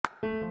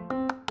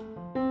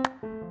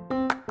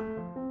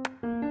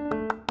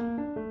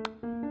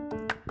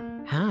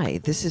Hi,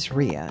 this is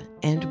Ria,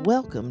 and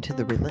welcome to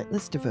the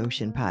Relentless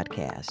Devotion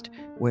Podcast,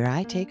 where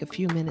I take a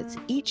few minutes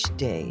each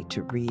day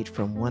to read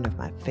from one of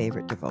my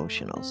favorite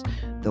devotionals,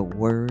 The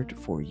Word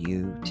for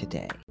You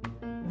Today.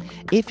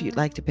 If you'd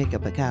like to pick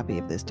up a copy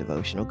of this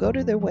devotional, go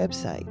to their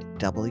website,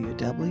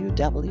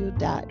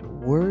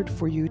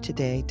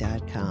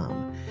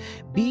 www.wordforyoutoday.com.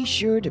 Be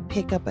sure to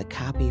pick up a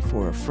copy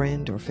for a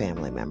friend or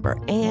family member,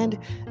 and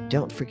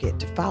don't forget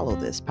to follow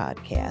this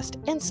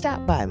podcast and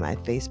stop by my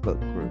Facebook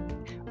group,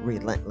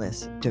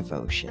 Relentless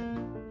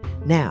Devotion.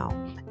 Now,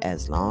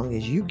 as long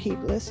as you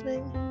keep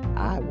listening,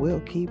 I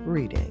will keep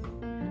reading.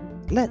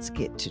 Let's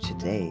get to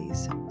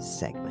today's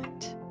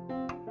segment.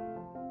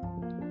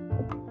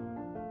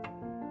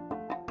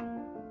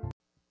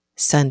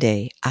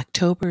 Sunday,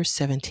 October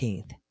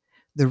 17th.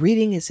 The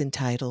reading is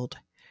entitled,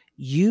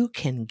 You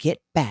Can Get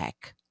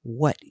Back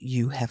What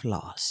You Have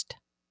Lost.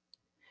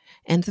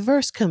 And the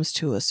verse comes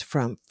to us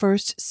from 1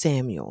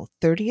 Samuel,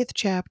 30th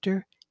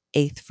chapter,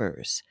 8th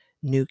verse,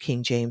 New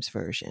King James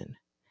Version.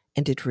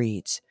 And it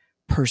reads,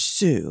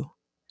 Pursue,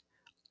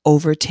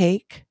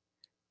 overtake,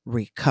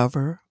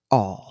 recover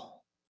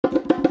all.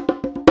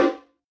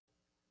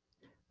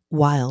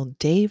 While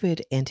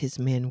David and his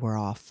men were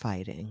off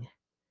fighting,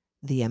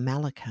 the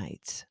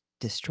Amalekites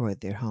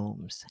destroyed their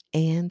homes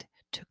and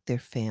took their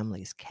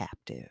families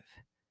captive.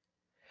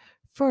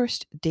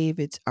 First,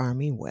 David's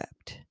army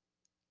wept.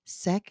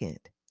 Second,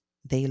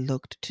 they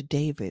looked to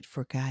David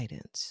for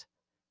guidance.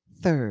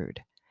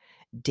 Third,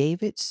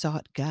 David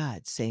sought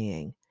God,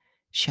 saying,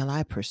 Shall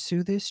I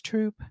pursue this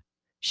troop?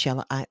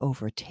 Shall I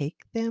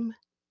overtake them?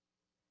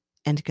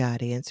 And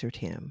God answered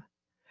him,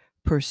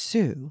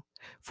 Pursue,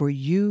 for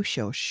you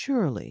shall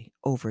surely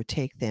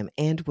overtake them,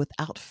 and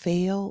without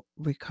fail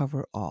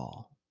recover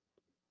all.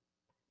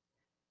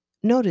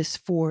 Notice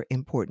 4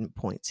 important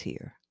points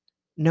here.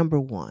 Number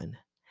 1,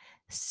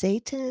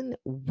 Satan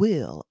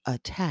will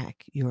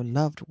attack your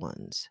loved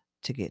ones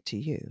to get to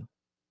you.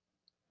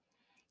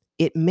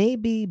 It may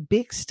be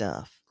big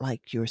stuff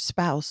like your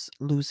spouse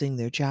losing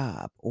their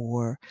job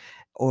or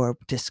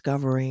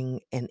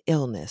discovering an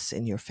illness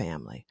in your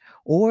family,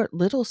 or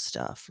little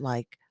stuff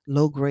like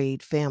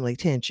low-grade family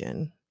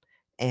tension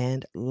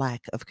and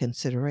lack of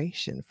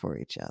consideration for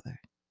each other.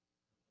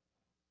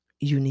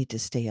 You need to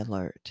stay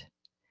alert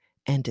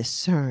and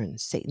discern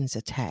Satan's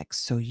attacks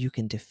so you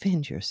can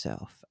defend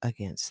yourself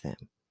against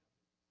them.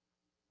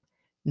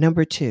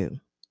 Number 2,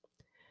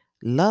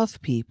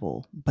 love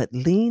people, but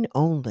lean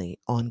only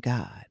on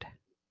God.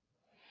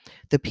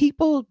 The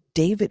people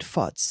David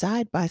fought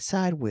side by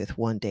side with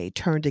one day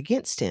turned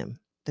against him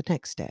the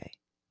next day.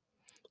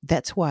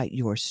 That's why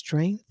your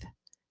strength,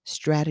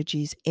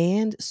 strategies,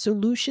 and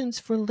solutions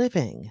for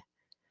living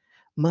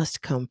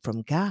must come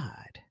from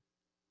God,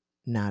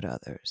 not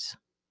others.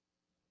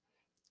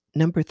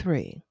 Number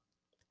 3,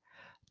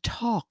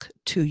 talk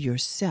to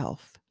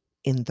yourself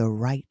in the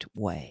right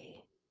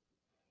way.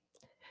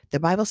 The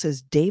Bible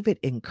says David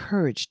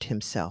encouraged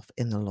himself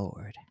in the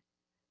Lord.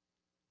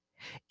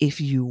 If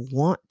you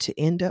want to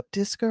end up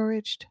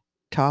discouraged,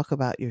 talk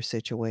about your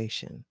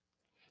situation.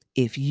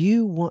 If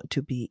you want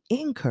to be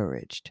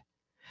encouraged,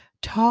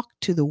 talk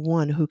to the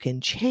one who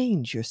can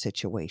change your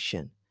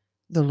situation,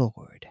 the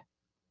Lord.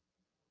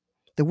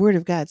 The Word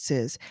of God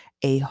says,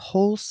 a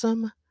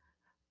wholesome,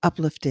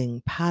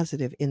 uplifting,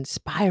 positive,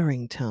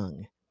 inspiring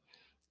tongue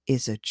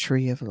is a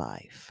tree of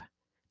life.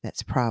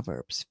 That's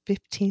Proverbs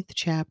 15th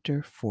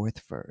chapter,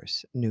 4th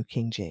verse, New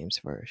King James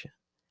Version.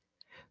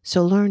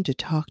 So learn to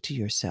talk to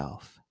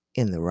yourself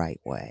in the right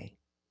way.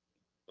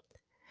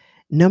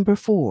 Number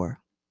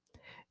 4,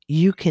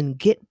 you can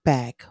get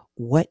back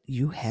what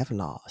you have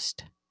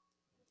lost.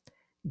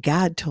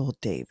 God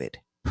told David,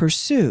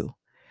 Pursue,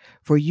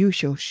 for you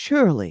shall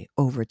surely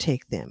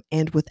overtake them,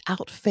 and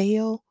without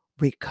fail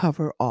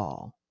recover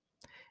all.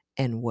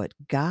 And what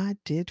God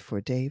did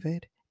for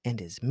David and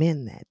his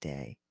men that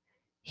day,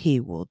 he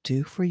will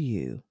do for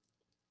you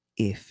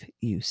if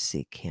you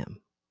seek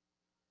him.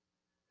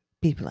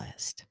 Be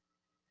blessed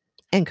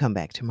and come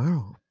back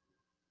tomorrow.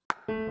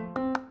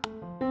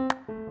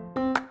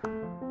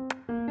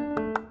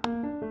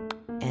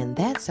 And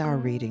that's our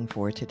reading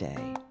for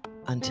today.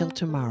 Until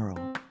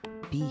tomorrow,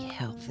 be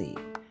healthy,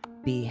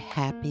 be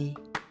happy,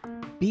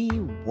 be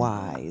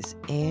wise,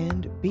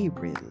 and be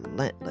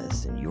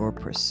relentless in your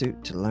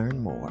pursuit to learn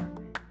more.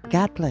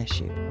 God bless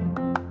you.